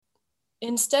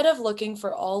instead of looking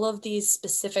for all of these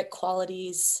specific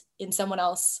qualities in someone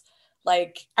else,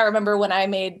 like I remember when I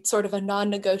made sort of a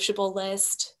non-negotiable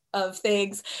list of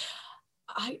things,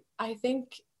 I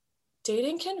think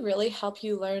dating can really help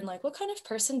you learn, like, what kind of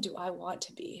person do I want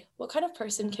to be? What kind of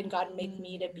person can God make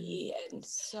me to be? And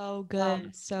so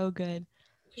good. So good.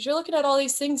 because you're looking at all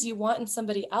these things you want in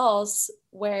somebody else,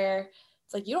 where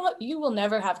it's like you will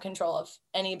never have control of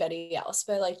anybody else,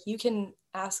 but like you can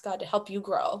ask God to help you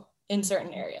grow in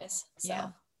certain areas. So Yeah.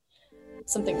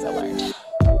 some things I learned.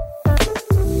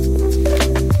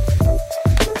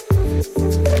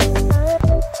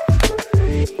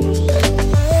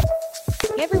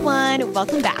 Hey everyone,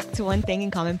 welcome back to One Thing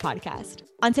in Common podcast.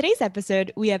 On today's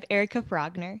episode, we have Erica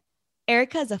Frogner.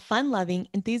 Erica is a fun-loving,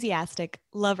 enthusiastic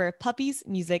lover of puppies,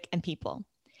 music, and people.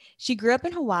 She grew up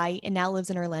in Hawaii and now lives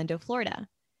in Orlando, Florida.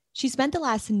 She spent the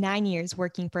last 9 years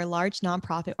working for a large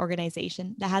nonprofit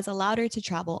organization that has allowed her to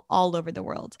travel all over the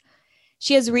world.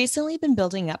 She has recently been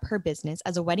building up her business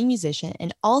as a wedding musician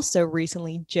and also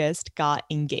recently just got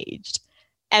engaged.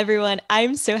 Everyone,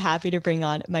 I'm so happy to bring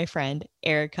on my friend,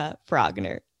 Erica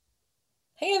Frogner.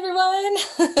 Hey everyone.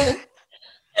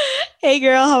 Hey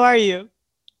girl, how are you?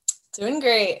 Doing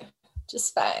great.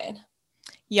 Just fine.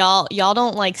 Y'all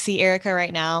don't like see Erica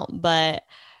right now, but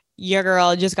your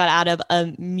girl just got out of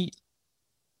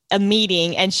a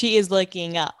meeting and she is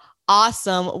looking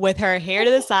awesome with her hair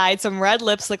to the side, some red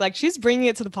lipstick. Like she's bringing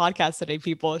it to the podcast today,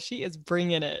 people. She is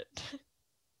bringing it.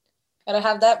 Gotta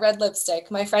have that red lipstick.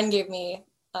 My friend gave me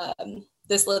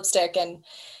this lipstick and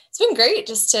it's been great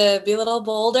just to be a little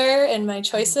bolder in my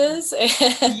choices.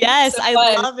 Yes,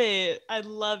 I love it. I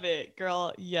love it,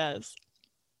 girl. Yes.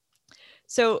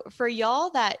 So for y'all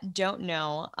that don't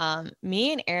know,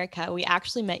 me and Erica, we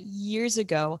actually met years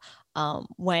ago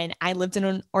when I lived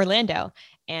in Orlando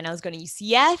and I was going to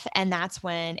UCF. And that's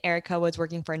when Erica was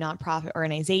working for a nonprofit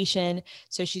organization.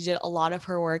 So she did a lot of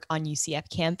her work on UCF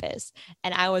campus.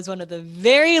 And I was one of the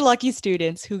very lucky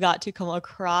students who got to come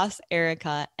across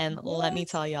Erica. And let me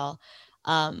tell y'all,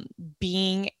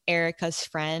 being Erica's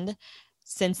friend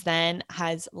since then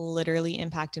has literally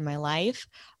impacted my life.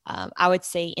 I would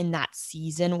say in that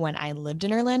season when I lived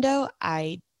in Orlando,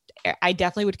 I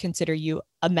definitely would consider you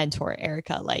a mentor,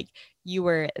 Erica. Like you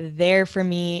were there for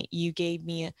me. You gave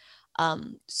me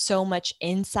so much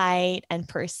insight and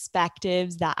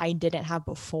perspectives that I didn't have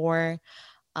before.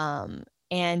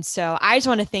 And so I just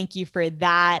want to thank you for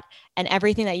that and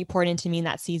everything that you poured into me in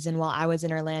that season while I was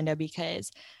in Orlando,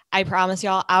 because I promise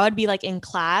y'all, I would be like in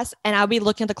class and I would be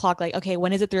looking at the clock like, okay,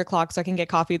 when is it 3:00 so I can get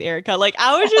coffee with Erica? Like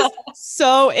I was just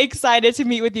so excited to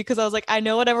meet with you because I was like, I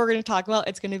know whatever we're going to talk about,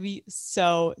 it's going to be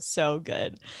so, so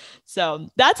good. So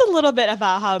that's a little bit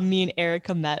about how me and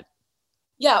Erica met.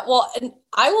 Yeah, well, and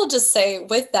I will just say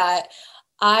with that,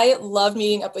 I love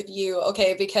meeting up with you,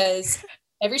 okay, because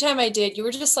every time I did, you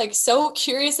were just like so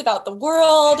curious about the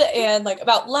world and like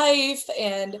about life,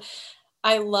 and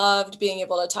I loved being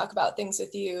able to talk about things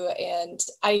with you. And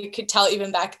I could tell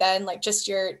even back then, like just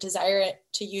your desire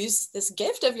to use this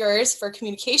gift of yours for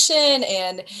communication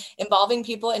and involving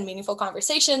people in meaningful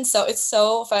conversations. So it's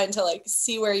so fun to like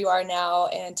see where you are now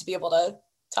and to be able to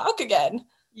talk again.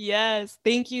 Yes,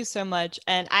 thank you so much.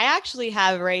 And I actually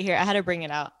have right here, I had to bring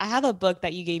it out. I have a book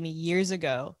that you gave me years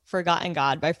ago, Forgotten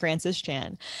God by Francis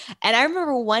Chan. And I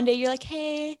remember one day you're like,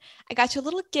 hey, I got you a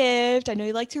little gift. I know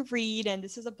you like to read. And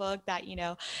this is a book that,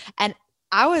 and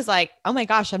I was like, oh my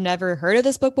gosh, I've never heard of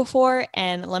this book before.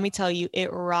 And let me tell you,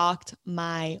 it rocked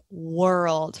my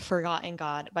world. Forgotten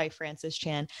God by Francis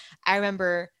Chan. I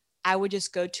remember I would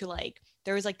just go to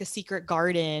there was like the Secret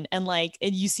Garden and like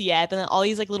in UCF and then all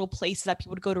these like little places that people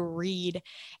would go to read.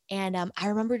 And I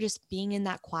remember just being in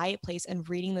that quiet place and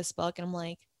reading this book. And I'm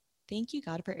like, thank you,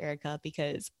 God, for Erica,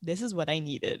 because this is what I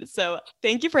needed. So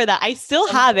thank you for that. I still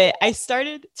have it. I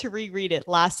started to reread it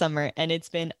last summer and it's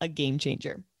been a game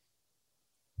changer.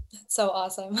 That's so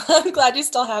awesome. I'm glad you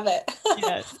still have it.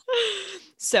 Yes.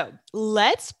 So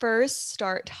let's first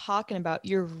start talking about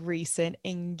your recent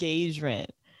engagement.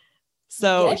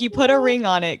 So he put a ring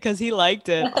on it because he liked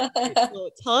it. So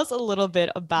tell us a little bit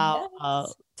about,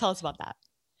 tell us about that.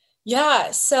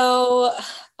 Yeah. So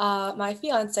my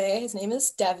fiance, his name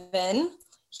is Devin.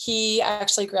 He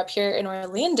actually grew up here in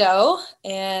Orlando,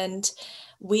 and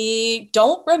we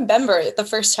don't remember the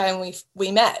first time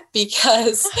we met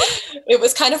because it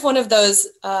was kind of one of those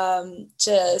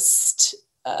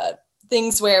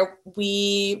things where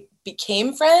we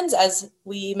became friends as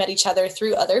we met each other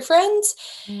through other friends.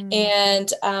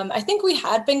 And I think we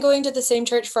had been going to the same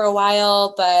church for a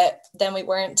while, but then we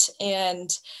weren't.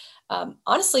 And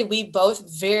honestly, we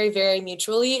both very, very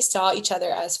mutually saw each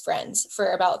other as friends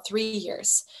for about 3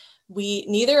 years.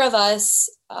 neither of us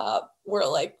were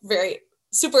like very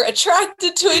super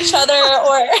attracted to each other,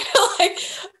 or like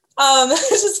it's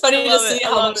just funny to see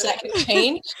how much that can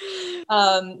change.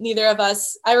 Neither of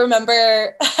us, I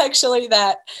remember actually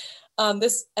that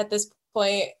at this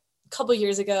point, a couple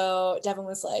years ago, Devin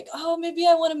was like, oh, maybe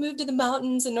I want to move to the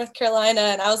mountains in North Carolina.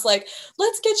 And I was like,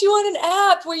 let's get you on an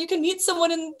app where you can meet someone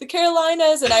in the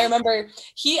Carolinas. And I remember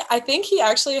I think he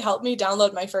actually helped me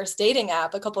download my first dating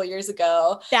app a couple years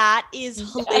ago. That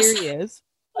is hilarious.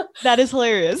 That is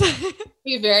hilarious.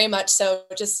 We very much so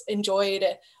just enjoyed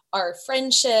our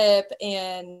friendship,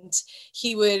 and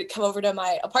he would come over to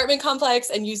my apartment complex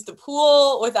and use the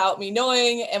pool without me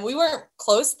knowing, and we weren't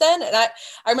close then. And I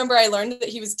remember I learned that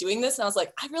he was doing this, and I was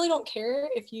like, I really don't care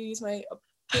if you use my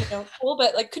pool,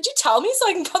 but like, could you tell me so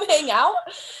I can come hang out?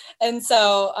 And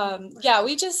so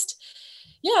we just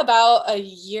about a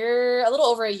little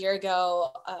over a year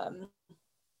ago,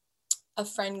 a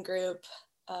friend group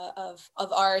of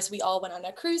ours, we all went on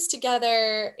a cruise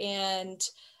together, and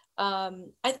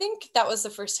I think that was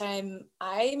the first time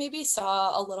I maybe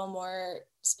saw a little more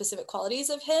specific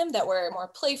qualities of him that were more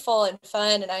playful and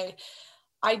fun. And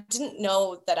I didn't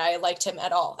know that I liked him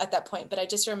at all at that point, but I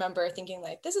just remember thinking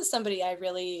like, this is somebody I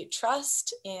really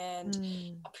trust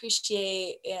and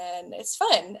appreciate, and it's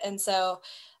fun. And so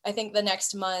I think the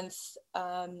next month,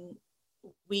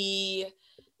 we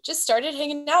just started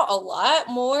hanging out a lot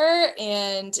more,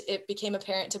 and it became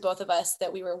apparent to both of us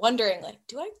that we were wondering like,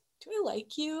 do I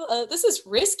like you? This is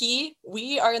risky.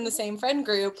 We are in the same friend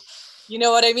group. You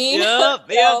know what I mean? Yep.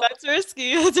 Yeah, that's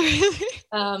risky. That's risky.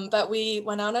 But we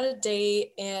went out on a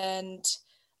date and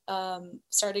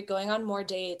started going on more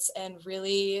dates and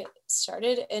really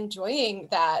started enjoying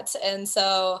that. And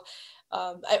so,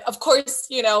 of course,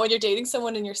 when you're dating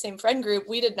someone in your same friend group,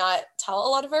 we did not tell a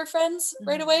lot of our friends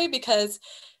right away, because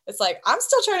it's like, I'm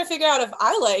still trying to figure out if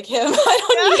I like him. I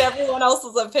don't need everyone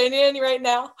else's opinion right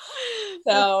now.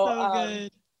 So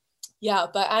good.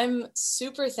 But I'm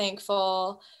super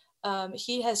thankful.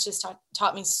 He has just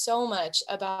taught me so much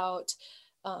about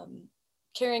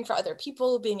caring for other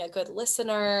people, being a good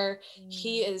listener.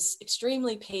 He is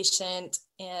extremely patient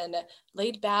and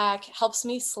laid back, helps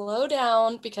me slow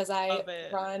down because I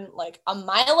run like a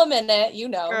mile a minute,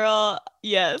 Girl,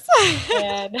 yes.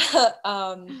 And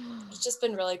it's just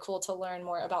been really cool to learn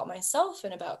more about myself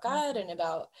and about God and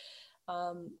about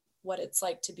what it's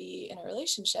like to be in a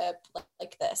relationship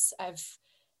like this. I've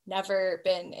never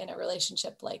been in a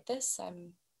relationship like this.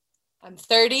 I'm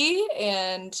 30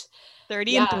 and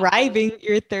 30 and thriving.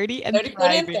 You're 30 and 30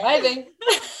 thriving. And thriving.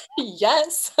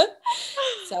 Yes.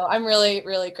 So I'm really,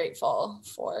 really grateful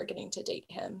for getting to date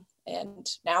him and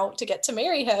now to get to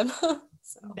marry him.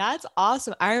 So. That's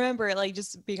awesome. I remember like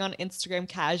just being on Instagram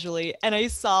casually and I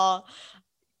saw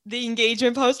the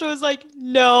engagement post. I was like,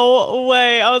 no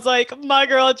way. I was like, my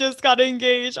girl just got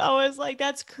engaged. I was like,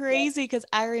 that's crazy. Because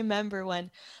I remember when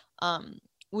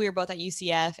we were both at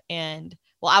UCF and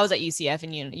I was at UCF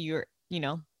and you were,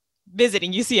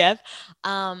 visiting UCF.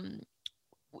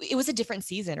 It was a different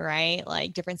season, right?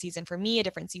 Like different season for me, a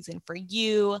different season for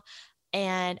you.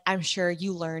 And I'm sure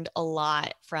you learned a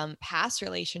lot from past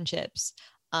relationships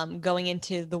going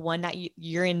into the one that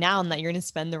you're in now and that you're going to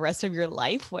spend the rest of your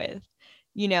life with,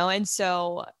 And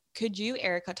so could you,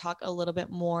 Erica, talk a little bit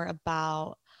more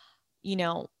about,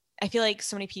 I feel like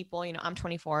so many people, I'm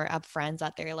 24, I have friends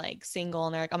out there like single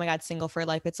and they're like, oh my God, single for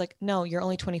life. It's like, no, you're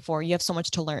only 24. You have so much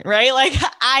to learn, right? Like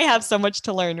I have so much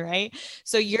to learn, right?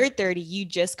 So you're 30, you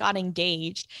just got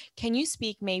engaged. Can you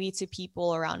speak maybe to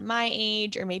people around my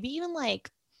age or maybe even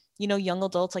like, young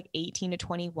adults like 18 to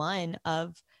 21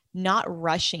 of not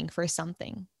rushing for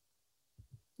something?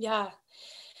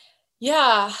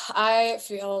 Yeah, I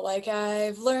feel like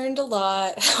I've learned a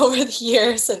lot over the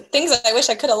years and things that I wish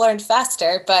I could have learned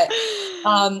faster, but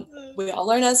we all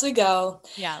learn as we go.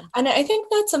 Yeah. And I think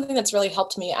that's something that's really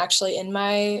helped me actually in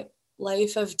my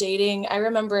life of dating. I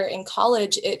remember in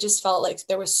college, it just felt like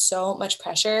there was so much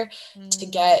pressure to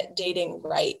get dating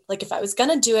right. Like if I was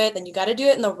going to do it, then you got to do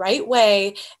it in the right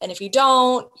way. And if you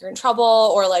don't, you're in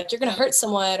trouble or like you're going to hurt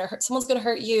someone or someone's going to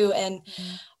hurt you. And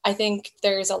I think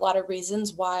there's a lot of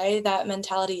reasons why that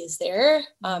mentality is there.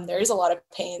 There is a lot of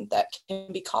pain that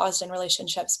can be caused in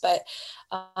relationships. But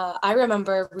I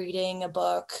remember reading a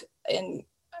book, and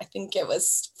I think it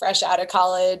was fresh out of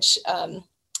college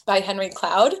by Henry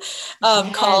Cloud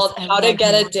called How to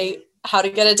Get a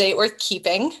Date Worth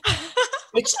Keeping,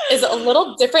 which is a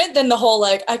little different than the whole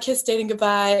like I kissed dating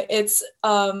goodbye. It's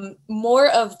more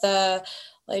of the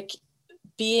like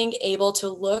being able to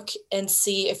look and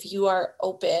see if you are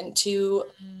open to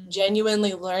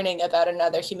genuinely learning about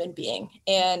another human being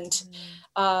and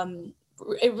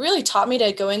it really taught me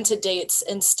to go into dates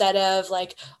instead of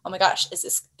like, oh my gosh, is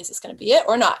this going to be it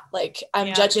or not? Like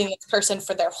I'm judging this person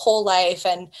for their whole life.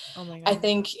 And I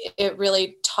think it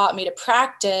really taught me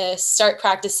to start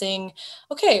practicing.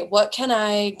 Okay, what can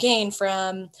I gain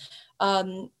from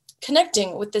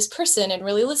connecting with this person and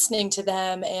really listening to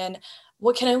them? And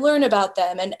what can I learn about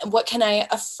them? And what can I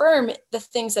affirm the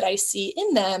things that I see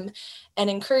in them and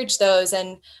encourage those?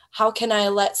 And how can I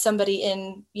let somebody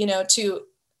in,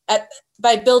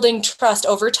 by building trust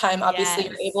over time, obviously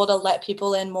you're able to let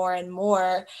people in more and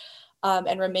more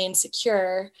and remain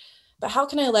secure. But how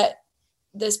can I let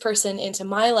this person into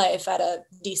my life at a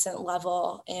decent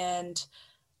level and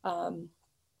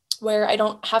where I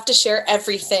don't have to share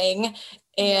everything,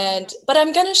 but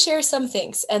I'm going to share some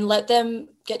things and let them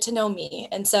get to know me.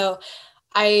 And so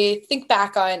I think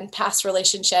back on past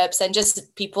relationships and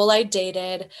just people I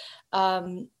dated.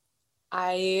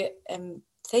 I am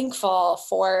thankful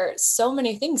for so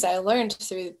many things I learned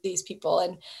through these people.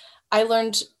 And I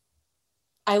learned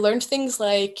things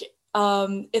like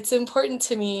it's important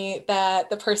to me that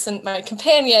the person, my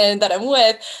companion that I'm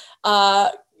with,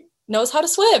 knows how to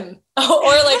swim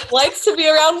or like likes to be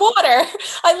around water.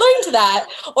 I learned that.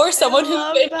 Or someone who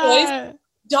enjoys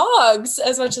dogs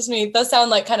as much as me. It does sound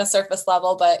like kind of surface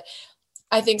level, but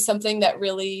I think something that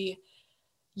really,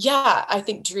 I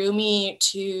think drew me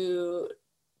to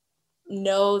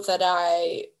know that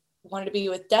I wanted to be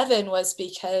with Devin was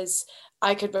because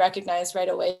I could recognize right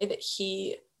away that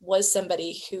he was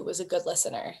somebody who was a good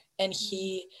listener. And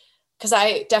because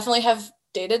I definitely have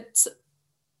dated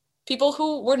people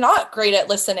who were not great at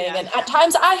listening. And at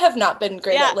times I have not been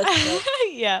great at listening.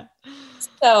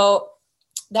 So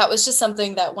that was just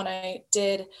something that when I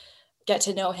did get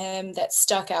to know him, that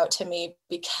stuck out to me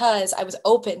because I was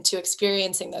open to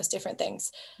experiencing those different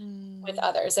things with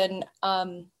others. And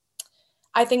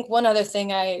I think one other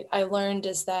thing I learned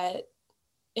is that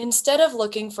instead of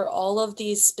looking for all of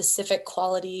these specific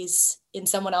qualities in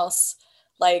someone else,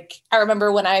 like I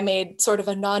remember when I made sort of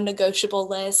a non-negotiable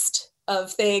list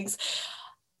of things,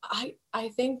 I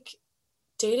think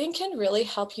dating can really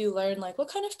help you learn like, what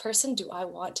kind of person do I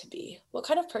want to be? What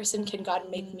kind of person can God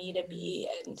make me to be?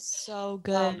 And so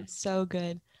good.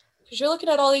 Because you're looking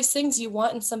at all these things you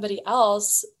want in somebody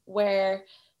else where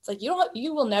it's like,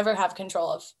 you will never have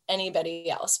control of anybody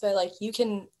else, but like you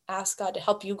can ask God to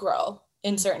help you grow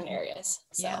in certain areas.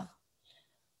 So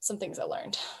some things I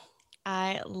learned.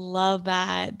 I love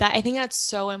that. I think that's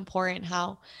so important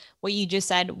how what you just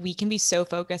said, we can be so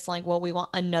focused on like what we want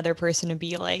another person to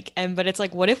be like. But it's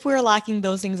like, what if we're lacking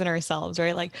those things in ourselves,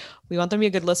 right? Like we want them to be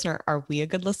a good listener. Are we a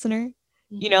good listener?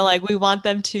 Like we want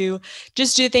them to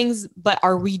just do things, but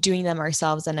are we doing them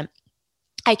ourselves? And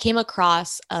I came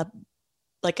across a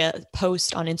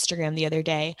post on Instagram the other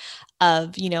day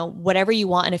of, whatever you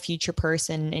want in a future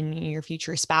person and your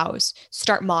future spouse,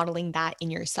 start modeling that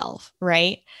in yourself,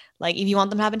 right? Like if you want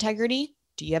them to have integrity,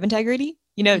 do you have integrity?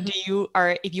 If you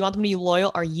want them to be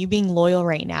loyal, are you being loyal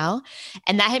right now?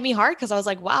 And that hit me hard because I was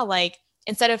like, wow, like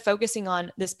instead of focusing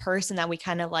on this person that we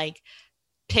kind of like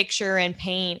picture and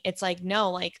paint, it's like,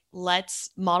 no, like let's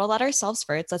model that ourselves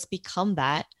first. Let's become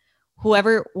that.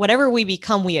 Whatever we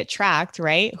become, we attract,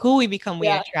 right? Who we become, we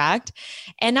attract.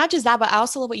 And not just that, but I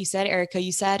also love what you said, Erica.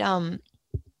 You said,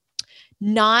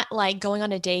 not like going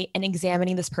on a date and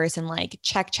examining this person, like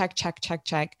check.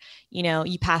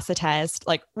 You pass the test,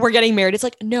 like we're getting married. It's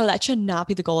like, no, that should not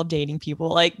be the goal of dating people.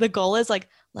 Like the goal is like,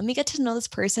 let me get to know this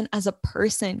person as a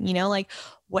person, like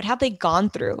what have they gone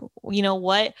through?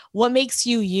 What makes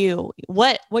you?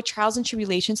 What trials and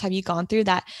tribulations have you gone through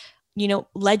that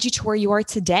led you to where you are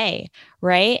today,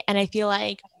 right? And I feel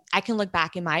like I can look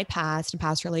back in my past and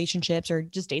past relationships or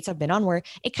just dates I've been on where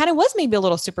it kind of was maybe a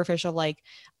little superficial, like,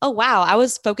 oh, wow, I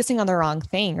was focusing on the wrong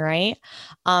thing, right?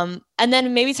 And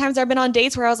then maybe times I've been on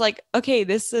dates where I was like, okay,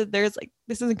 this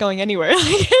isn't going anywhere. Like,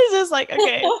 it's just like,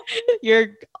 okay,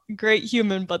 you're a great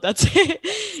human, but that's it,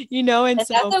 and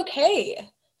so that's okay.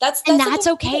 That's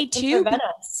okay too.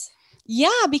 Yeah,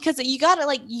 because you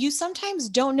gotta you sometimes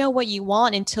don't know what you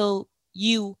want until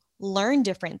you learn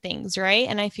different things, right?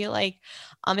 And I feel like,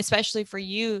 especially for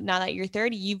you now that you're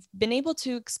 30, you've been able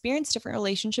to experience different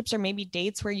relationships or maybe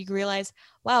dates where you realize,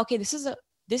 wow, okay, this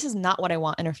is not what I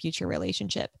want in a future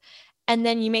relationship. And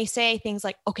then you may say things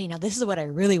like, okay, now this is what I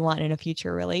really want in a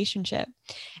future relationship.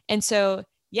 And so,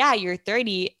 yeah, you're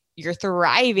 30, you're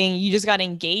thriving, you just got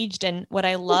engaged. And what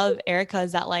I love, Erica,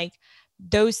 is that like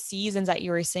those seasons that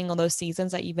you were single, those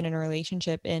seasons that you've been in a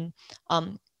relationship, in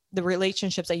the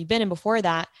relationships that you've been in before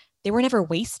that, they were never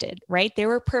wasted, right? They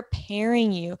were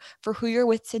preparing you for who you're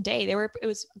with today.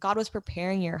 God was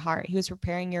preparing your heart. He was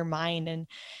preparing your mind. And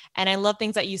I love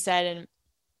things that you said. And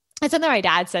it's something my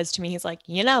dad says to me. He's like,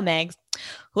 Megs,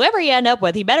 whoever you end up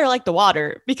with, he better like the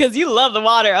water because you love the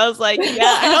water. I was like,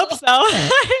 yeah, I hope so.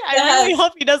 I really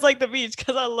hope he does like the beach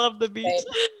because I love the beach.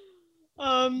 Right.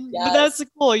 But that's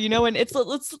cool, and it's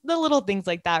the little things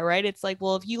like that, right? It's like,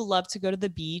 well, if you love to go to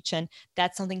the beach and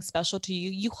that's something special to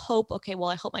you, you hope, okay, well,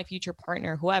 I hope my future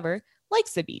partner, whoever,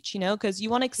 likes the beach, because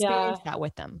you want to experience that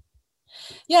with them.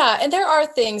 Yeah. And there are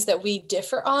things that we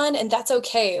differ on, and that's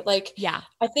okay. Like, yeah,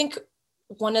 I think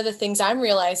one of the things I'm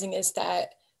realizing is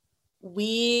that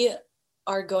we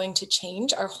are going to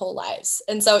change our whole lives.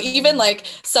 And so even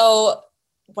so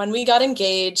when we got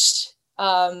engaged,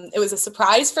 it was a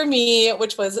surprise for me,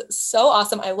 which was so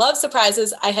awesome. I love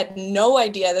surprises. I had no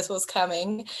idea this was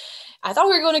coming. I thought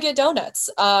we were going to get donuts.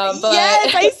 But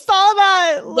yes, I saw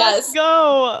that. Let's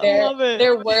go. Love it.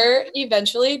 There were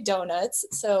eventually donuts,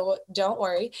 so don't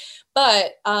worry.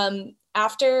 But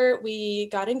after we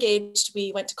got engaged,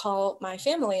 we went to call my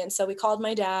family. And so we called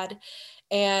my dad.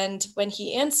 And when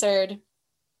he answered,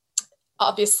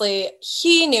 obviously,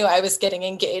 he knew I was getting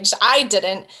engaged. I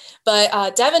didn't,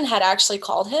 but Devin had actually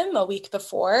called him a week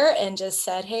before and just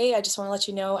said, hey, I just want to let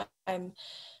you know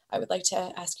I would like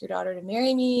to ask your daughter to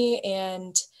marry me,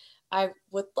 and I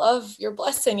would love your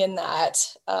blessing in that.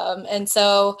 And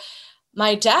so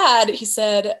my dad, he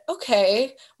said,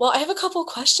 okay, well, I have a couple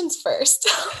questions first.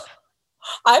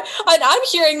 I'm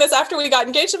hearing this after we got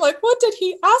engaged. I'm like, what did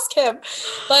he ask him?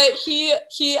 But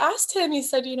he asked him, he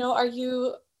said,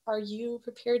 are you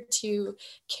prepared to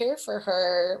care for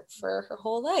her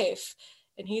whole life?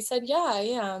 And he said, yeah, I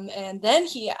am. And then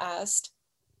he asked,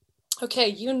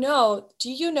 okay, do you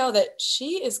know that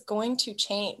she is going to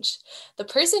change? The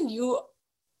person you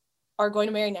are going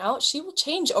to marry now, she will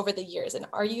change over the years. And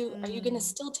are you going to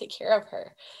still take care of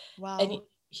her? Wow. And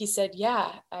he said,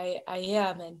 yeah, I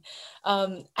am.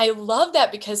 And I love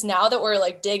that, because now that we're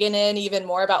like digging in even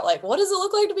more about like, what does it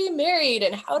look like to be married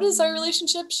and how does our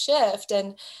relationship shift?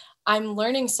 And I'm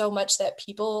learning so much that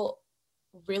people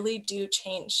really do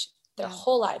change their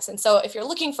whole lives. And so if you're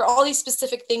looking for all these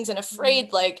specific things and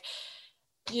afraid, like,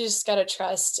 you just got to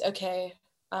trust, okay,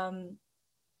 I'm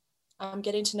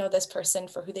getting to know this person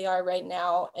for who they are right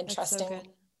now, and that's trusting so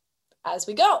as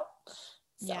we go. So.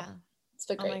 Yeah.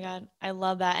 Oh my God. I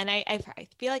love that. And I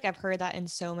feel like I've heard that in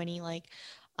so many, even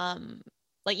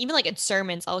like in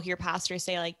sermons, I'll hear pastors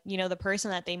say like, the person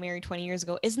that they married 20 years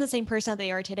ago isn't the same person that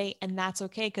they are today. And that's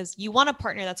okay. Cause you want a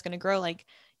partner that's going to grow. Like,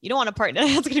 you don't want a partner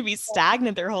that's going to be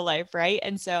stagnant their whole life. Right.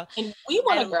 And so and we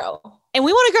want to grow. And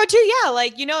we want to grow too. Yeah.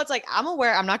 Like, it's like, I'm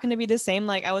aware I'm not going to be the same.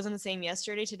 Like I wasn't the same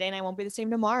yesterday, today, and I won't be the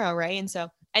same tomorrow. Right. And so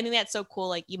I think that's so cool.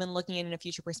 Like even looking in a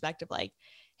future perspective, like,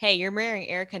 hey, you're marrying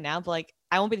Erica now, but like,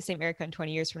 I won't be the same Erica in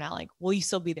 20 years from now. Like, will you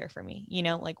still be there for me?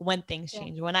 Like when things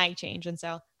change, when I change. And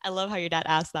so I love how your dad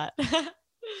asked that.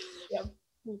 Yeah,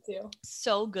 me too.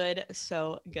 So good.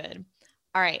 So good.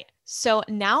 All right. So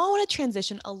now I want to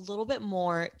transition a little bit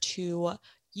more to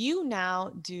you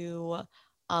now do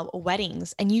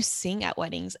weddings, and you sing at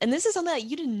weddings. And this is something that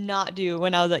you did not do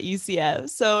when I was at UCF.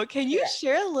 So can you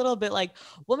share a little bit, like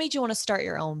what made you want to start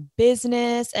your own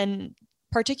business and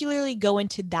particularly go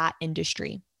into that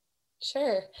industry?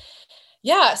 Sure.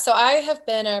 Yeah. So I have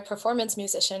been a performance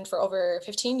musician for over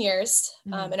 15 years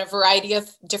in a variety of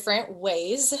different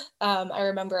ways. I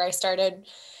remember I started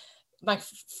my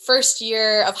first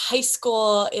year of high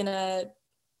school in a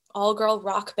all-girl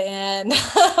rock band.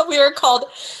 We were called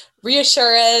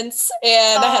Reassurance,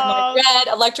 and I had my red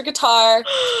electric guitar.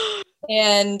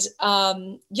 And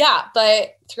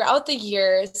but throughout the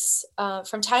years,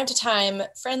 from time to time,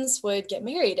 friends would get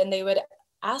married and they would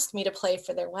ask me to play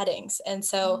for their weddings. And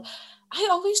so I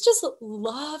always just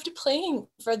loved playing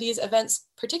for these events,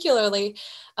 particularly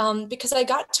because I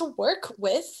got to work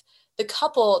with the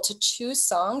couple to choose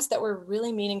songs that were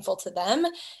really meaningful to them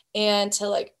and to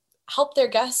like help their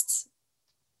guests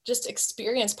just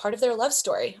experience part of their love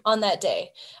story on that day,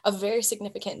 a very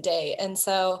significant day. And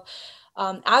so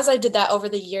as I did that over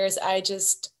the years, I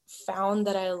just found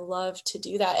that I love to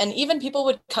do that. And even people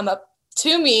would come up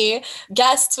to me,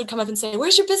 guests would come up and say,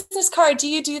 where's your business card? Do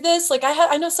you do this? Like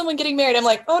I know someone getting married. I'm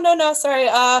like, oh, no, sorry.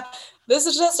 This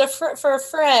is just for a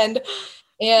friend.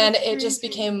 And it just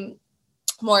became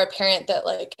more apparent that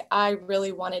like, I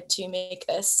really wanted to make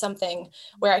this something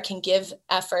where I can give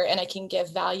effort and I can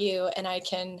give value and I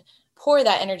can pour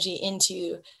that energy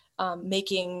into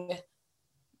making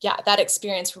that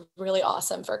experience really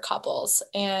awesome for couples.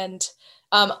 And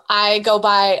I go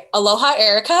by Aloha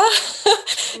Erica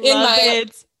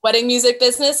wedding music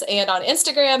business and on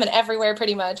Instagram and everywhere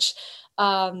pretty much.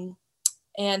 And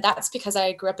that's because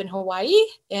I grew up in Hawaii,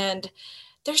 and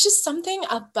there's just something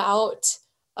about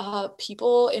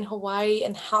people in Hawaii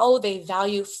and how they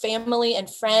value family and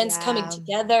friends coming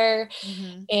together,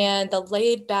 and the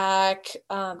laid back,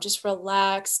 just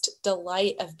relaxed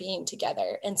delight of being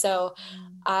together. And so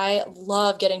I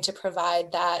love getting to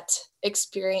provide that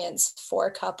experience for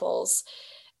couples.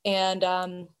 And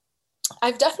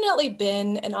I've definitely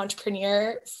been an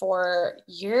entrepreneur for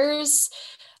years.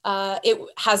 It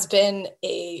has been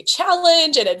a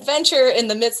challenge, an adventure in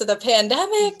the midst of the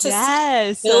pandemic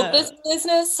to build this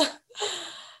business.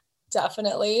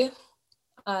 Definitely.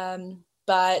 But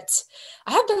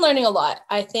I have been learning a lot.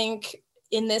 I think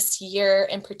in this year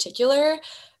in particular,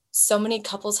 so many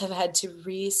couples have had to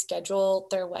reschedule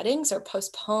their weddings or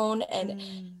postpone.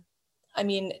 And I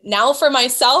mean, now for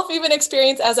myself, even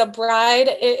experience as a bride,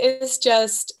 it is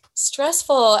just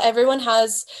stressful. Everyone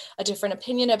has a different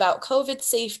opinion about COVID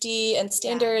safety and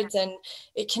standards, and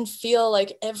it can feel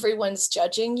like everyone's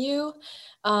judging you.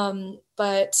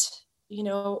 But you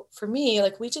know, for me,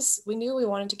 like we knew we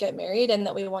wanted to get married and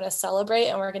that we want to celebrate,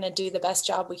 and we're going to do the best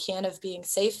job we can of being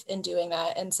safe in doing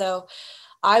that. And so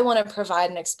I want to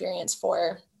provide an experience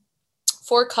for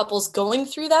couples going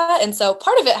through that. And so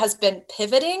part of it has been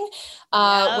pivoting,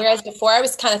 whereas before I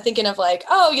was kind of thinking of like,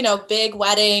 oh, you know, big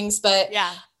weddings, but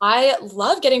I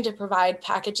love getting to provide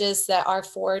packages that are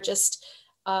for just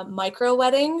micro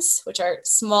weddings, which are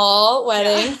small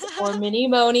weddings or mini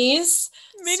monies.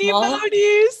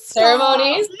 Ceremonies.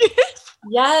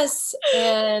 Yes.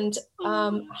 And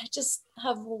I just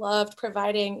have loved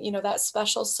providing, you know, that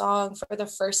special song for the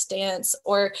first dance,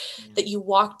 or that you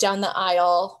walk down the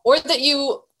aisle, or that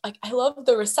you like, I love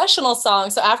the recessional song.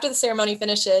 So after the ceremony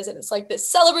finishes and it's like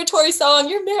this celebratory song,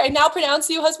 you're married, I now pronounce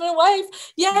you husband and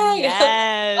wife. Yay.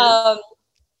 Yes.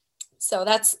 So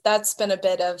that's been a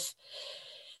bit of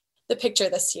the picture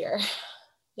this year.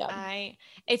 Yeah.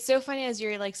 It's so funny as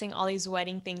you're like saying all these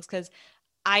wedding things, because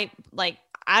I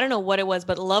don't know what it was,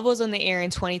 but love was on the air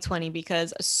in 2020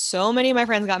 because so many of my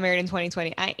friends got married in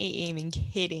 2020. I ain't even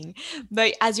kidding.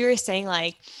 But as you were saying,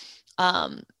 like,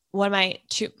 I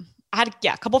had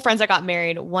a couple friends that got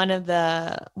married. One of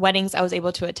the weddings I was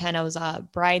able to attend, I was a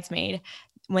bridesmaid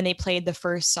when they played the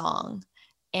first song.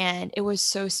 And it was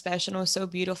so special. It was so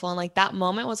beautiful. And like that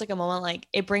moment was like a moment, like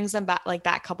it brings them back, like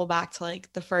that couple back to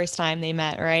like the first time they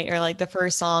met, right? Or like the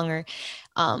first song, or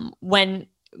when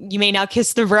You May Now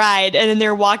Kiss the Bride, and then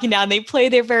they're walking down, they play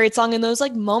their favorite song, and those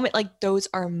like those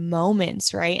are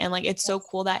moments, right? And like it's so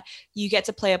cool that you get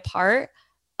to play a part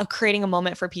of creating a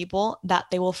moment for people that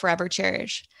they will forever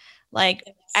cherish. Like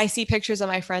I see pictures of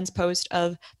my friends post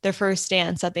of their first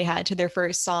dance that they had to their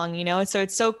first song, you know? So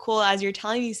it's so cool as you're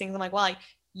telling these things. I'm like, wow, like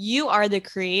you are the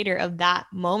creator of that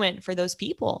moment for those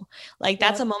people. Like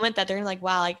that's a moment that they're like,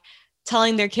 wow, like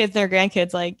telling their kids, their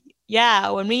grandkids, like, yeah,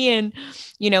 when me and,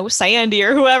 you know, Sandy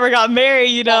or whoever got married,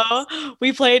 you know,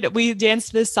 we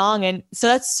danced this song. And so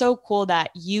that's so cool that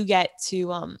you get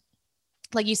to,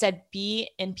 like you said, be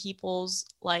in people's,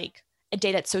 like a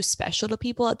day that's so special to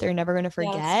people that they're never going to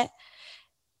forget.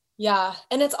 Yeah.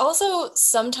 And it's also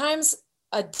sometimes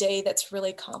a day that's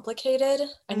really complicated.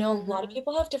 I know a lot of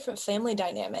people have different family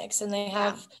dynamics, and they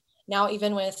have now,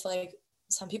 even with like,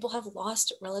 some people have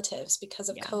lost relatives because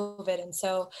of COVID. And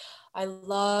so I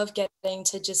love getting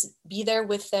to just be there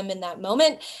with them in that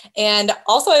moment. And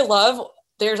also I love,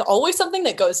 there's always something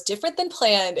that goes different than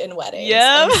planned in weddings.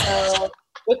 Yeah. And so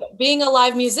with being a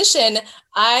live musician,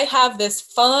 I have this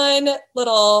fun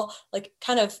little, like,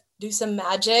 kind of do some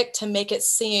magic to make it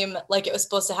seem like it was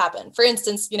supposed to happen. For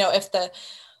instance, you know, if the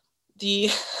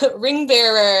ring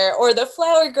bearer or the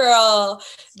flower girl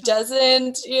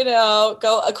doesn't, you know,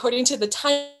 go according to the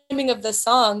timing of the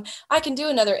song, I can do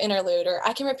another interlude, or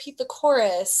I can repeat the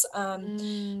chorus.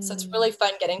 So it's really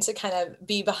fun getting to kind of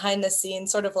be behind the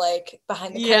scenes, sort of like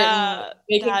behind the curtain,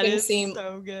 making things seem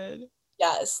so good.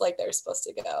 Yes, like they're supposed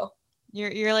to go.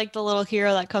 You're like the little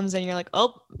hero that comes in. You're like,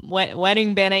 oh,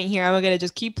 wedding band ain't here. I'm gonna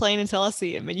just keep playing until I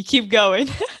see him, and you keep going.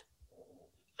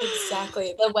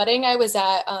 Exactly. The wedding I was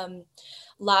at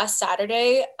last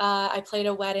Saturday, I played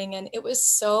a wedding, and it was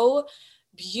so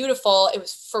beautiful. It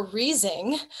was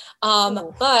freezing.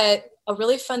 But a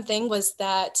really fun thing was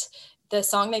that the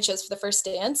song they chose for the first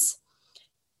dance,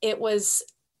 it was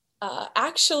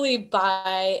actually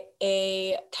by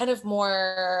a kind of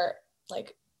more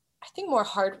like, I think more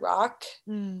hard rock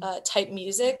type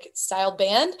music style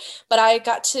band, but I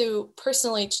got to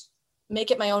personally make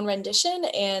it my own rendition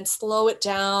and slow it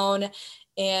down.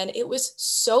 And it was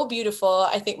so beautiful.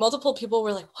 I think multiple people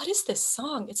were like, what is this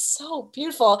song? It's so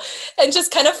beautiful. And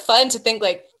just kind of fun to think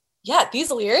like, yeah,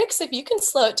 these lyrics, if you can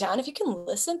slow it down, if you can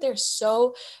listen, they're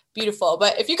so beautiful.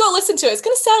 But if you go listen to it, it's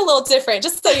going to sound a little different,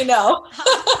 just so you know.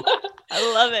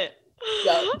 I love it.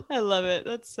 Yeah. I love it.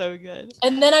 That's so good.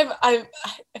 And then I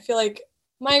feel like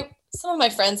some of my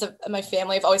friends and my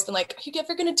family have always been like, are you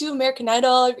ever going to do American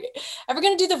Idol? Are you ever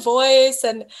going to do The Voice?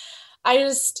 And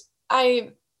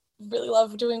I really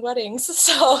love doing weddings.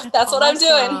 So that's what I'm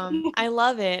doing. I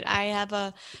love it. I have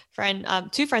a friend,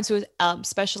 two friends who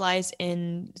specialize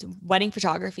in wedding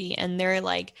photography, and they're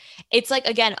like, it's like,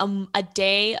 again, a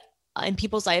day in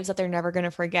people's lives that they're never going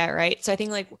to forget. Right. So I think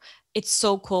like it's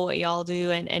so cool what y'all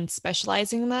do and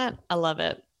specializing in that. I love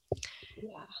it.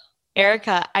 Yeah.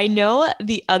 Erica, I know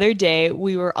the other day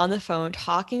we were on the phone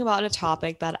talking about a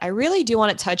topic that I really do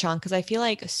want to touch on because I feel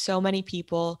like so many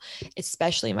people,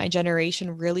 especially my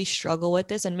generation, really struggle with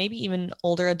this, and maybe even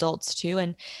older adults too.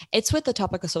 And it's with the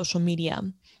topic of social media.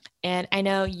 And I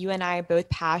know you and I are both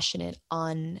passionate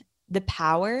on the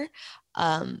power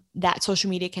that social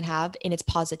media can have in its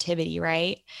positivity,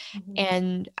 right? Mm-hmm.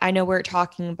 And I know we're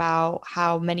talking about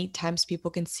how many times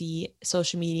people can see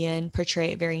social media and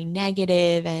portray it very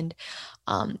negative, and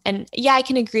yeah, I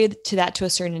can agree to that to a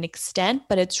certain extent,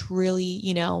 but it's really,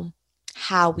 you know,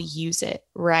 how we use it,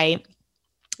 right?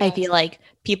 Yes. I feel like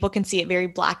people can see it very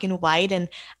black and white, and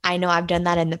I know I've done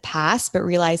that in the past, but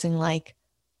realizing like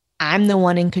I'm the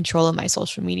one in control of my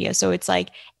social media. So it's like,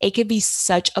 it could be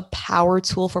such a power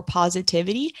tool for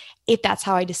positivity if that's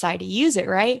how I decide to use it,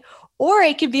 right? Or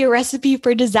it could be a recipe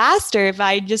for disaster if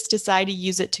I just decide to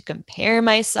use it to compare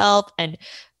myself and,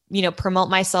 you know, promote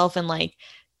myself in like,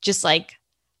 just like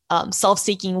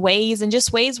self-seeking ways, and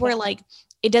just ways where like,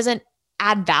 it doesn't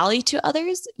add value to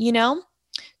others, you know?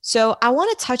 So I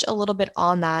want to touch a little bit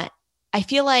on that. I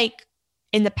feel like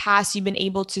in the past, you've been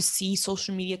able to see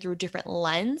social media through a different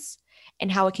lens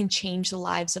and how it can change the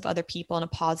lives of other people in a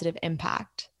positive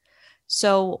impact.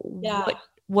 So yeah.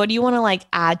 What do you want to like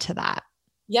add to that?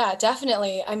 Yeah,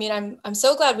 definitely. I mean, I'm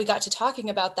so glad we got to talking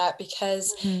about that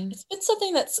because it's been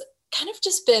something that's kind of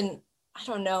just been, I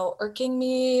don't know, irking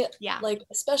me. Yeah. Like,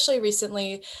 especially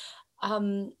recently.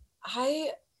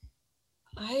 I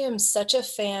am such a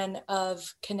fan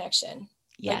of connection.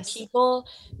 Yes. Like, people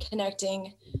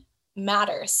connecting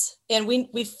matters. And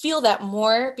we feel that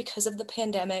more because of the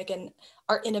pandemic and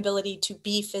our inability to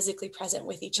be physically present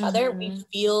with each other. We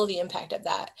feel the impact of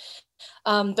that.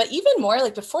 But even more,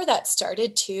 like before that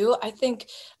started too, I think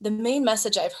the main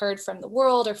message I've heard from the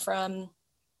world, or from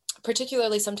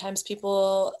particularly sometimes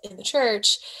people in the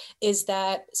church, is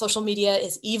that social media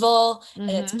is evil and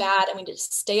it's bad and we need to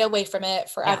stay away from it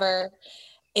forever.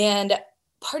 Yeah. And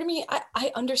part of me,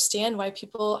 I understand why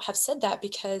people have said that,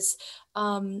 because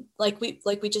like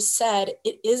we just said,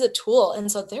 it is a tool.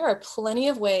 And so there are plenty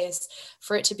of ways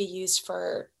for it to be used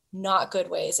for not good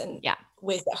ways, and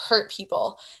ways that hurt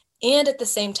people. And at the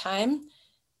same time,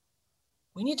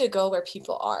 we need to go where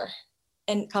people are.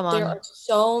 And there are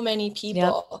so many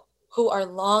people who are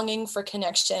longing for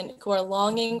connection, who are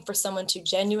longing for someone to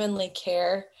genuinely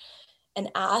care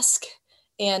and ask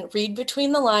and read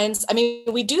between the lines. I mean,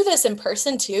 we do this in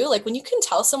person too. Like, when you can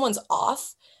tell someone's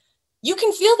off, you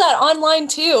can feel that online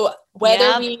too.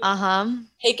 Whether we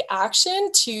take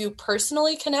action to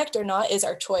personally connect or not is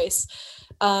our choice.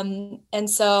 And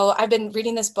so I've been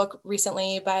reading this book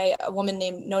recently by a woman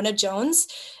named Nona Jones.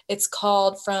 It's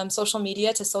called From Social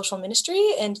Media to Social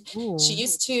Ministry. And she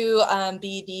used to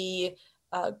be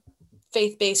the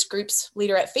faith-based groups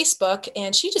leader at Facebook.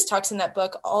 And she just talks in that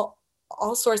book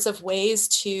all sorts of ways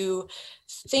to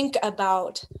think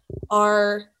about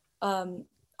our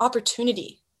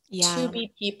opportunity to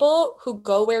be people who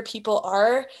go where people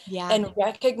are and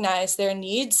recognize their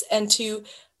needs and to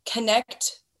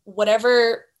connect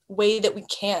whatever way that we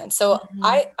can. So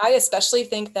I especially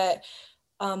think that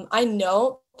I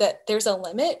know that there's a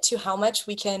limit to how much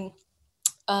we can,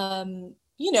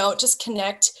 just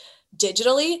connect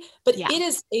digitally, but it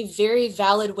is a very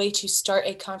valid way to start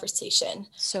a conversation.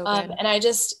 So good. And I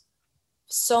just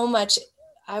so much,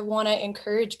 I want to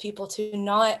encourage people to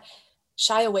not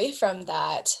shy away from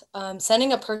that.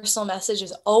 Sending a personal message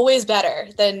is always better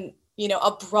than,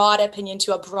 a broad opinion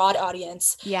to a broad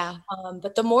audience. Yeah.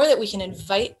 But the more that we can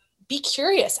invite, be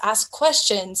curious, ask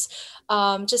questions,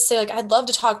 just say like, I'd love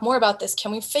to talk more about this.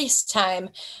 Can we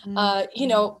FaceTime?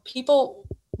 People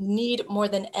need more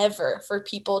than ever for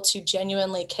people to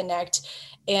genuinely connect.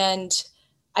 And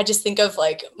I just think of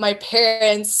like my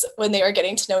parents, when they were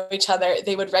getting to know each other,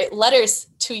 they would write letters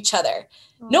to each other.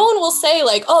 No one will say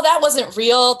like, oh, that wasn't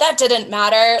real, that didn't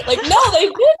matter. Like, no, they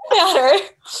did matter.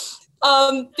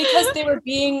 because they were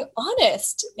being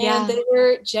honest and they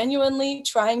were genuinely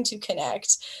trying to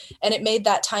connect, and it made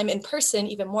that time in person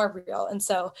even more real. And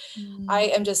so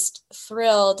I am just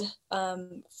thrilled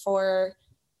for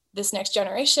this next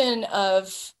generation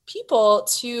of people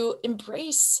to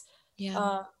embrace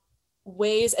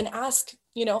ways and ask,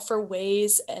 for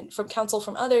ways and from counsel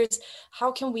from others.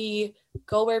 How can we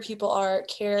go where people are,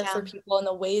 care for people in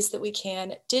the ways that we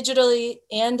can, digitally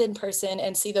and in person,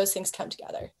 and see those things come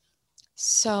together?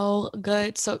 So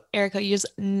good. So Erica, you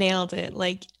just nailed it.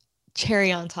 Like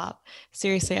cherry on top.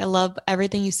 Seriously, I love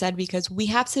everything you said, because we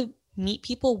have to meet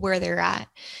people where they're at,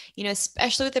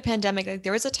 especially with the pandemic. Like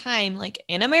there was a time, like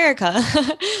in America,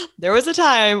 there was a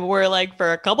time where like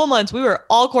for a couple months, we were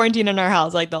all quarantined in our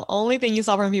house. Like the only thing you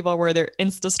saw from people were their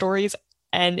Insta stories,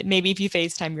 and maybe if you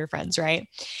FaceTime your friends, right?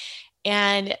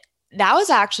 And that was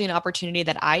actually an opportunity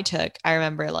that I took. I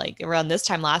remember like around this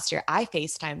time last year, I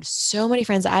FaceTimed so many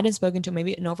friends that I hadn't spoken to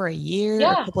maybe in over a year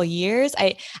or a couple of years.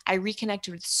 I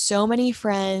reconnected with so many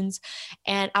friends,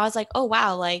 and I was like, oh,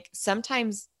 wow. Like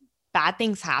sometimes bad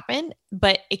things happen,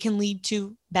 but it can lead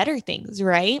to better things.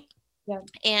 Right. Yeah.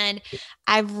 And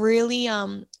I've really,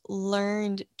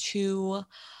 learned to,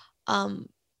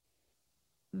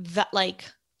 that like,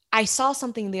 I saw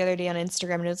something the other day on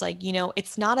Instagram, and it was like,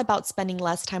 it's not about spending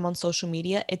less time on social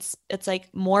media. It's like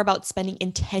more about spending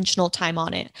intentional time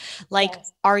on it. Like,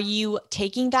 are you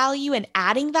taking value and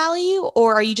adding value,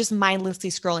 or are you just mindlessly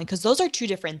scrolling? Because those are two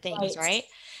different things, right?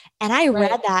 And I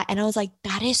read that and I was like,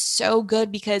 that is so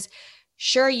good, because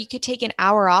sure, you could take an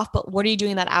hour off, but what are you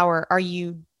doing that hour? Are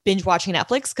you binge watching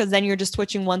Netflix? Because then you're just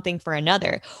switching one thing for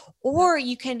another. Or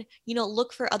you can,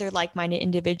 look for other like-minded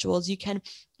individuals. You can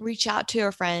reach out to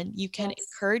a friend. You can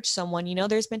encourage someone.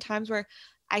 There's been times where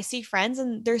I see friends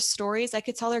and their stories, I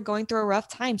could tell they're going through a rough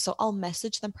time. So I'll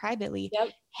message them privately.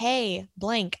 Hey,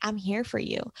 blank, I'm here for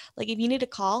you. Like if you need a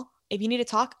call, if you need to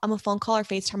talk, I'm a phone call or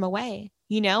FaceTime away,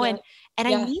 and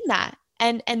I mean that.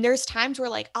 And there's times where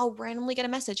like, I'll randomly get a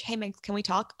message. Hey, Meg, can we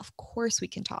talk? Of course we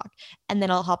can talk. And then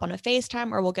I'll hop on a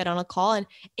FaceTime or we'll get on a call, and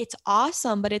it's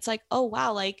awesome. But it's like, oh,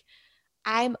 wow. Like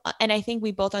and I think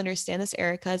we both understand this,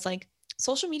 Erica, is like,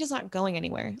 social media is not going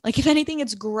anywhere. Like if anything,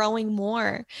 it's growing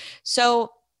more.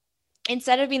 So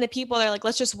instead of being the people that are like,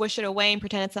 let's just wish it away and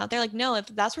pretend it's not there. Like, no, if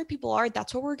that's where people are,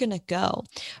 that's where we're going to go.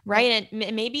 Right.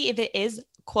 And maybe if it is,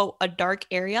 quote, a dark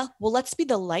area, well, let's be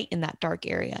the light in that dark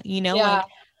area, Yeah.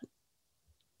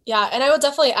 And I will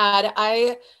definitely add,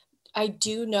 I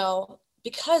do know,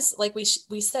 because like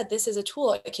we said, this is a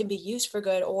tool. It can be used for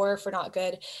good or for not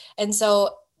good. And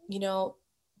so,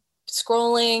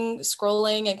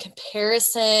 scrolling and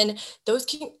comparison, those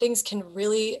things can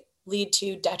really lead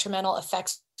to detrimental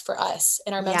effects for us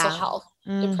in our mental health,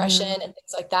 depression and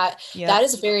things like that. That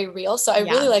is very real. So I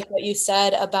really like what you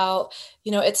said about,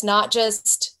 it's not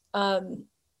just,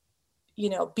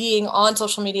 being on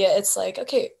social media. It's like,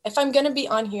 okay, if I'm going to be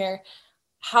on here,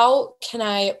 how can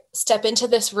I step into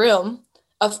this room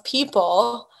of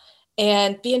people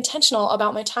and be intentional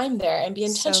about my time there, and be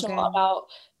intentional about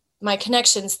my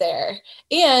connections there?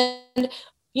 And,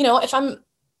 if I'm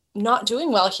not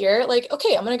doing well here, like,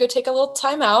 okay, I'm going to go take a little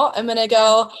time out. I'm going to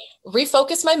go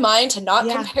refocus my mind to not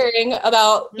comparing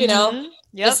about,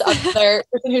 this other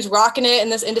person who's rocking it in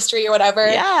this industry or whatever,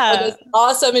 or this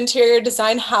awesome interior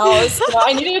design house.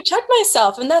 I need to check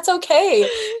myself, and that's okay.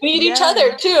 We need each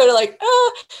other too, to like,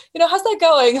 how's that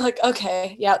going? Like,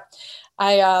 okay,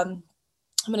 I'm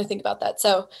going to think about that.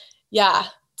 So yeah,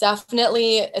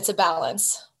 definitely it's a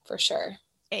balance for sure.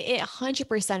 It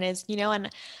 100% is, and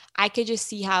I could just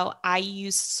see how I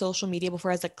used social media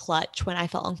before as a clutch when I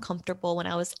felt uncomfortable, when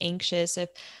I was anxious, if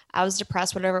I was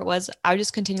depressed, whatever it was, I would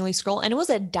just continually scroll, and it was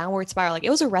a downward spiral. Like it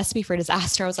was a recipe for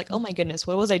disaster. I was like, oh my goodness,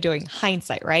 what was I doing?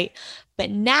 Hindsight, right?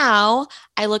 But now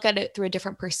I look at it through a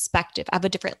different perspective. I have a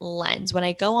different lens. When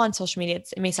I go on social media,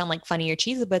 it may sound like funny or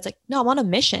cheesy, but it's like, no, I'm on a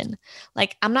mission.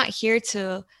 Like I'm not here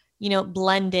to,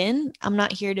 blend in. I'm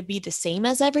not here to be the same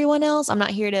as everyone else. I'm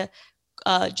not here to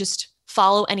just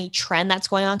follow any trend that's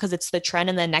going on because it's the trend,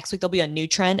 and then next week there'll be a new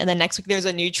trend, and then next week there's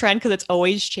a new trend because it's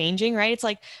always changing, right? It's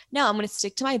like, no, I'm going to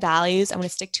stick to my values. I'm going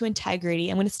to stick to integrity.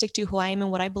 I'm going to stick to who I am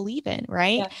and what I believe in,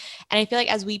 right? And I feel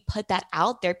like as we put that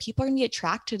out there, people are going to be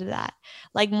attracted to that,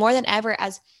 like more than ever,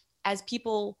 as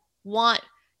people want,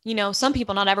 some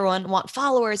people, not everyone, want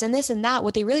followers and this and that.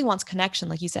 What they really want is connection.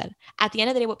 Like you said, at the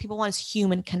end of the day, what people want is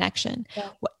human connection.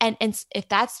 And if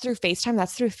that's through FaceTime,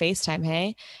 that's through FaceTime.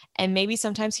 Hey, and maybe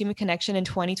sometimes human connection in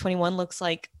 2021 looks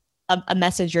like a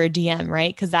message or a DM,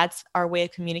 right? Because that's our way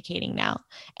of communicating now.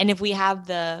 And if we have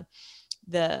the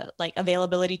like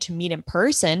availability to meet in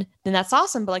person, then that's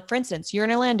awesome. But like, for instance, you're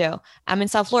in Orlando, I'm in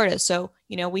South Florida. So,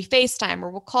 we FaceTime or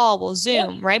we'll call, we'll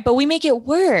Zoom, right? But we make it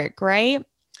work, right?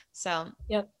 So,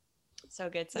 yep. So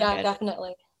good. So yeah, good.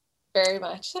 Definitely. Very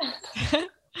much.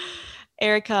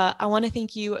 Erica, I want to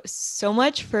thank you so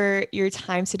much for your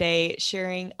time today,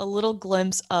 sharing a little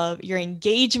glimpse of your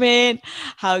engagement,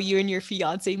 how you and your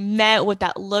fiance met, what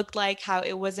that looked like, how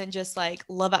it wasn't just like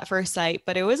love at first sight,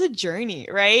 but it was a journey,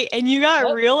 right? And you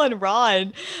got real and raw.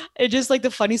 And it just like the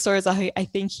funny story is I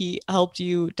think he helped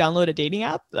you download a dating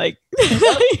app. Like, and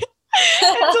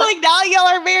so like now y'all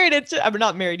are married. I'm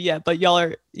not married yet, but y'all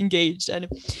are engaged, and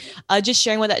just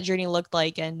sharing what that journey looked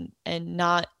like, and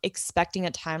not expecting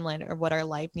a timeline or what our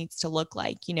life needs to look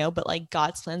like, but like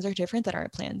God's plans are different than our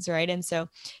plans, right? And so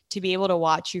to be able to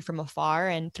watch you from afar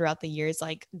and throughout the years,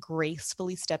 like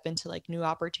gracefully step into like new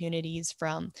opportunities,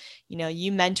 from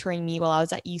you mentoring me while I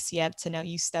was at UCF to now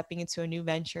you stepping into a new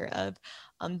venture of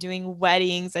doing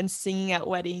weddings and singing at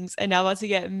weddings, and now about to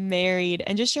get married,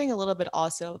 and just sharing a little bit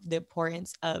also of the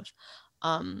importance of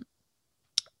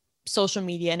social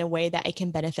media in a way that it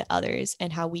can benefit others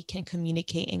and how we can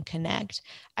communicate and connect.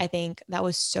 I think that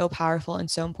was so powerful and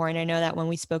so important. I know that when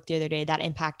we spoke the other day, that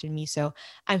impacted me. So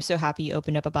I'm so happy you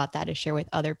opened up about that to share with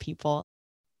other people.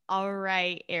 All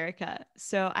right, Erica.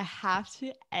 So I have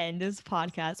to end this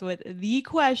podcast with the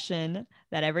question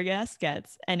that every guest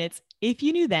gets. And it's, if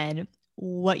you knew then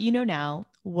what you know now,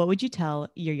 what would you tell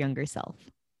your younger self?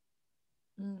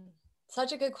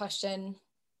 Such a good question.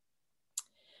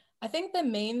 I think the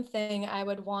main thing I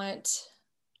would want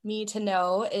me to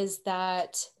know is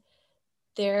that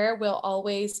there will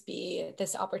always be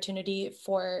this opportunity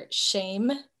for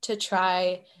shame to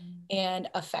try and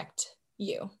affect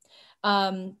you.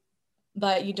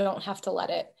 But you don't have to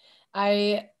let it.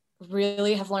 I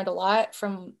really have learned a lot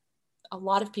from a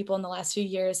lot of people in the last few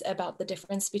years about the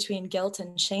difference between guilt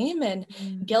and shame. And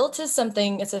guilt is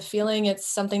something, it's a feeling, it's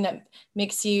something that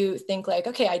makes you think like,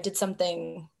 okay, I did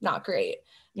something not great,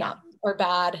 not or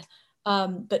bad.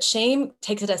 But shame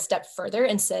takes it a step further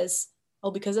and says,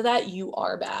 oh, because of that, you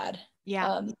are bad.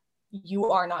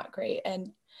 You are not great.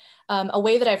 And a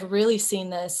way that I've really seen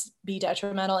this be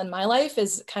detrimental in my life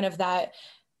is kind of that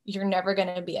you're never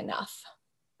going to be enough.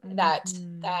 That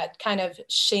kind of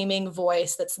shaming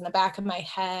voice that's in the back of my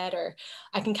head, or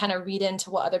I can kind of read into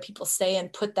what other people say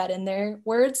and put that in their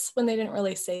words when they didn't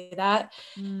really say that.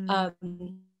 But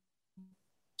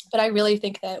I really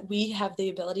think that we have the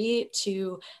ability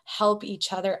to help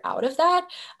each other out of that.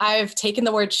 I've taken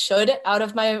the word should out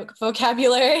of my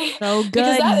vocabulary. So good.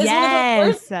 Because that is one of the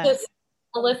words that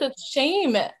elicits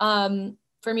shame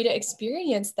for me to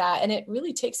experience that. And it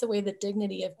really takes away the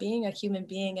dignity of being a human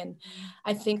being. And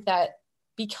I think that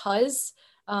because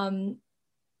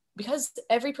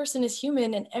every person is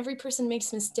human and every person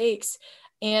makes mistakes,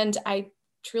 and I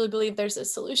truly believe there's a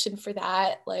solution for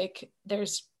that. Like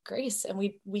there's grace, and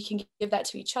we can give that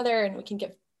to each other, and we can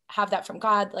have that from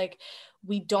God. Like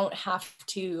we don't have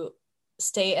to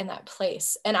stay in that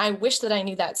place. And I wish that I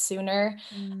knew that sooner.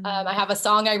 I have a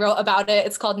song I wrote about it.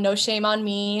 It's called No Shame on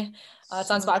Me. It's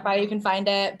on Spotify. You can find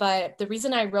it. But the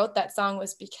reason I wrote that song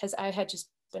was because I had just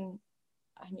been,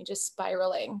 just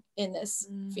spiraling in this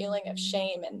feeling of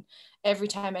shame. And every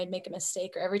time I'd make a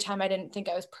mistake, or every time I didn't think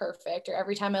I was perfect, or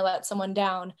every time I let someone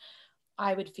down,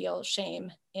 I would feel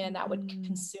shame, and that would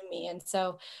consume me. And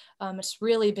so it's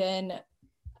really been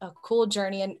a cool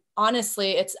journey. And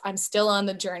honestly, I'm still on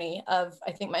the journey of,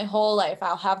 I think my whole life,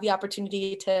 I'll have the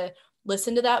opportunity to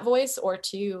listen to that voice, or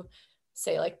to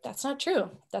say like, that's not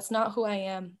true. That's not who I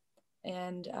am.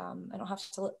 And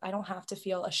I don't have to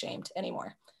feel ashamed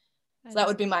anymore. So that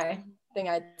would be my thing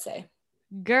I'd say.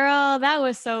 Girl, that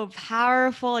was so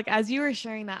powerful. Like as you were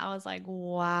sharing that, I was like,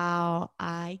 wow,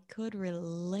 I could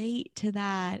relate to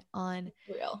that on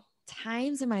real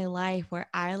times in my life where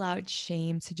I allowed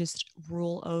shame to just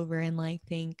rule over and like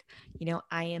think,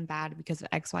 I am bad because of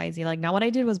XYZ. Like not what I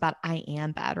did was bad. I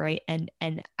am bad, right? And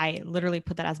I literally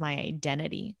put that as my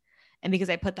identity. And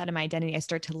because I put that in my identity, I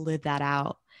start to live that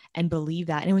out and believe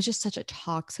that. And it was just such a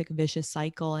toxic, vicious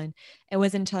cycle. And it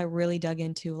wasn't until I really dug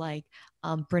into like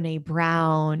Brene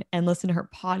Brown and listen to her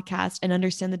podcast and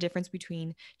understand the difference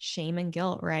between shame and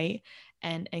guilt, right?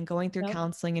 And going through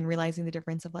counseling and realizing the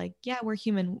difference of like, yeah, we're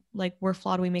human, like we're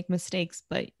flawed, we make mistakes,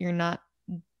 but you're not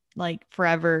like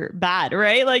forever bad,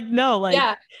 right? Like, no, like.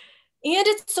 Yeah. And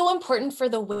it's so important for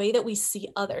the way that we see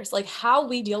others, like how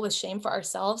we deal with shame for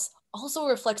ourselves also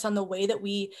reflects on the way that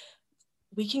we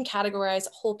can categorize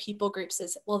whole people groups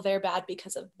as, well, they're bad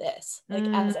because of this, like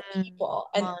as a people.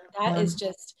 And that is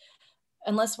just,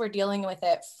 unless we're dealing with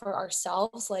it for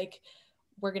ourselves, like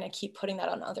we're going to keep putting that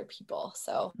on other people.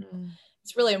 So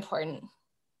it's really important.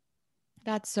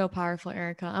 That's so powerful,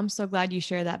 Erica. I'm so glad you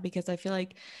share that, because I feel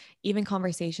like even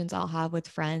conversations I'll have with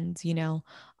friends, and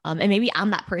maybe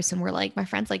I'm that person where like my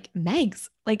friends like, Megs,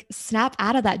 like snap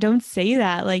out of that. Don't say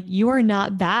that. Like you are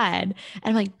not bad. And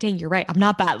I'm like, dang, you're right. I'm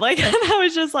not bad. Like that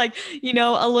was just like,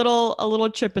 a little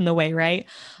chip in the way. Right.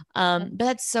 But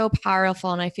that's so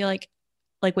powerful. And I feel like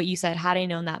what you said, had I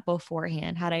known that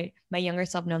beforehand, had I, my younger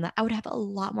self, known that, I would have a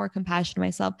lot more compassion to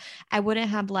myself. I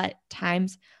wouldn't have let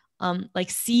times,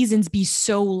 like seasons be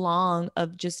so long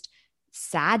of just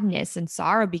sadness and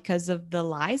sorrow because of the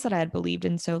lies that I had believed.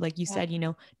 And so, like you said,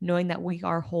 knowing that we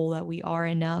are whole, that we are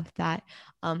enough, that,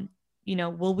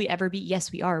 will we ever be?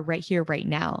 Yes, we are right here, right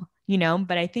now,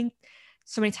 but I think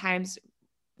so many times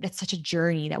that's such a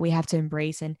journey that we have to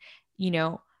embrace. And,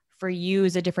 for you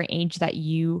is a different age that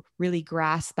you really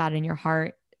grasp that in your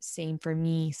heart. Same for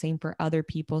me, same for other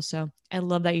people. So I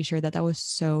love that you shared that. That was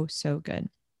so, so good.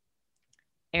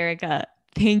 Erica,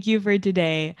 thank you for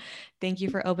today. Thank you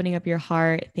for opening up your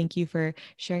heart. Thank you for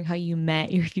sharing how you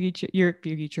met your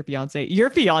future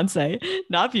fiance,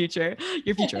 not future,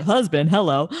 your future husband.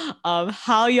 Hello.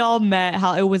 How y'all met,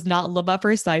 how it was not love at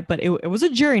first sight, but it was a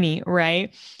journey,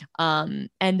 right? And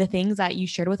the things that you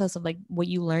shared with us of like what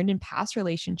you learned in past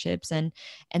relationships and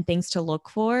things to look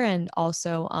for. And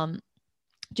also,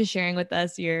 just sharing with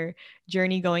us your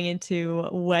journey going into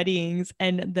weddings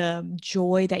and the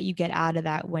joy that you get out of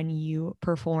that when you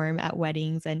perform at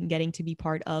weddings and getting to be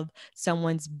part of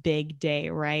someone's big day,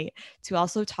 right? To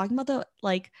also talking about the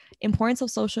like importance of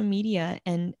social media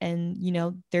and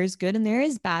there's good and there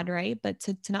is bad, right? But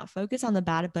to not focus on the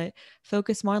bad, but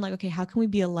focus more on like, okay, how can we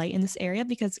be a light in this area?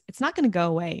 Because it's not going to go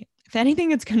away. If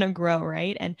anything, it's going to grow,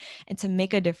 right? And to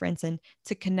make a difference and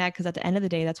to connect, because at the end of the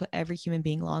day, that's what every human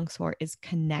being longs for, is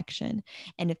connection.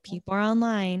 And if people are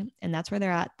online and that's where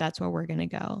they're at, that's where we're going to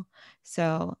go.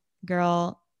 So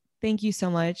girl, thank you so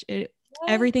much.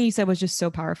 Everything you said was just so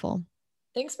powerful.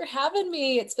 Thanks for having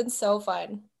me. It's been so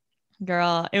fun.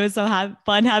 Girl, it was so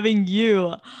fun having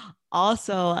you.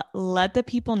 Also, let the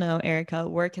people know, Erica,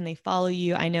 where can they follow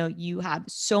you? I know you have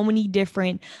so many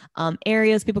different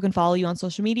areas people can follow you on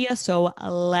social media, so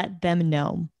let them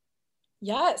know.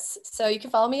 Yes. So you can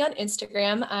follow me on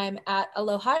Instagram. I'm at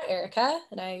Aloha Erica,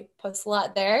 and I post a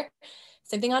lot there.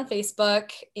 Same thing on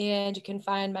Facebook. And you can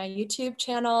find my YouTube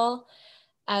channel,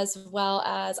 as well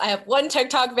as I have one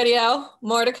TikTok video,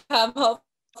 more to come,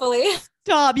 hopefully.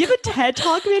 Stop. You have a TED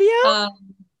Talk video?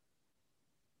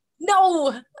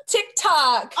 No,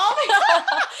 TikTok. Oh my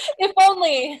God. If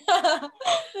only.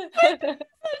 TED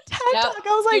Talk. I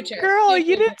was like, future. Girl,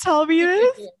 you didn't tell me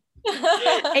this.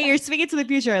 Hey, you're speaking to the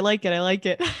future. I like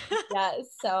it. Yes.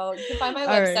 So you can find my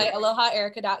website,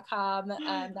 alohaerica.com.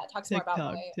 That talks more about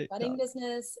my wedding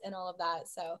business and all of that.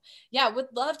 So yeah, would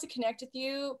love to connect with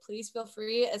you. Please feel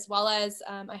free, as well as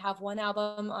I have one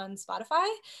album on Spotify.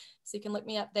 So you can look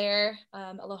me up there.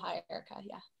 Aloha Erica.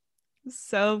 Yeah.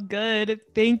 So good.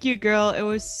 Thank you, girl. It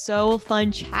was so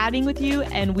fun chatting with you,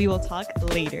 and we will talk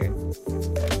later.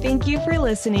 Thank you for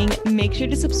listening. Make sure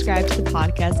to subscribe to the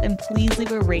podcast and please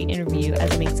leave a rate and review,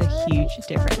 as it makes a huge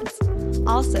difference.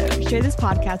 Also, share this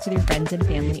podcast with your friends and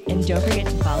family, and don't forget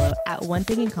to follow at One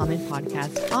Thing in Common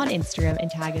Podcast on Instagram and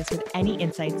tag us with any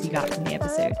insights you got from the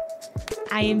episode.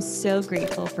 I am so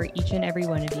grateful for each and every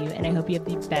one of you, and I hope you have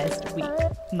the best week.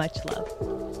 Much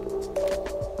love.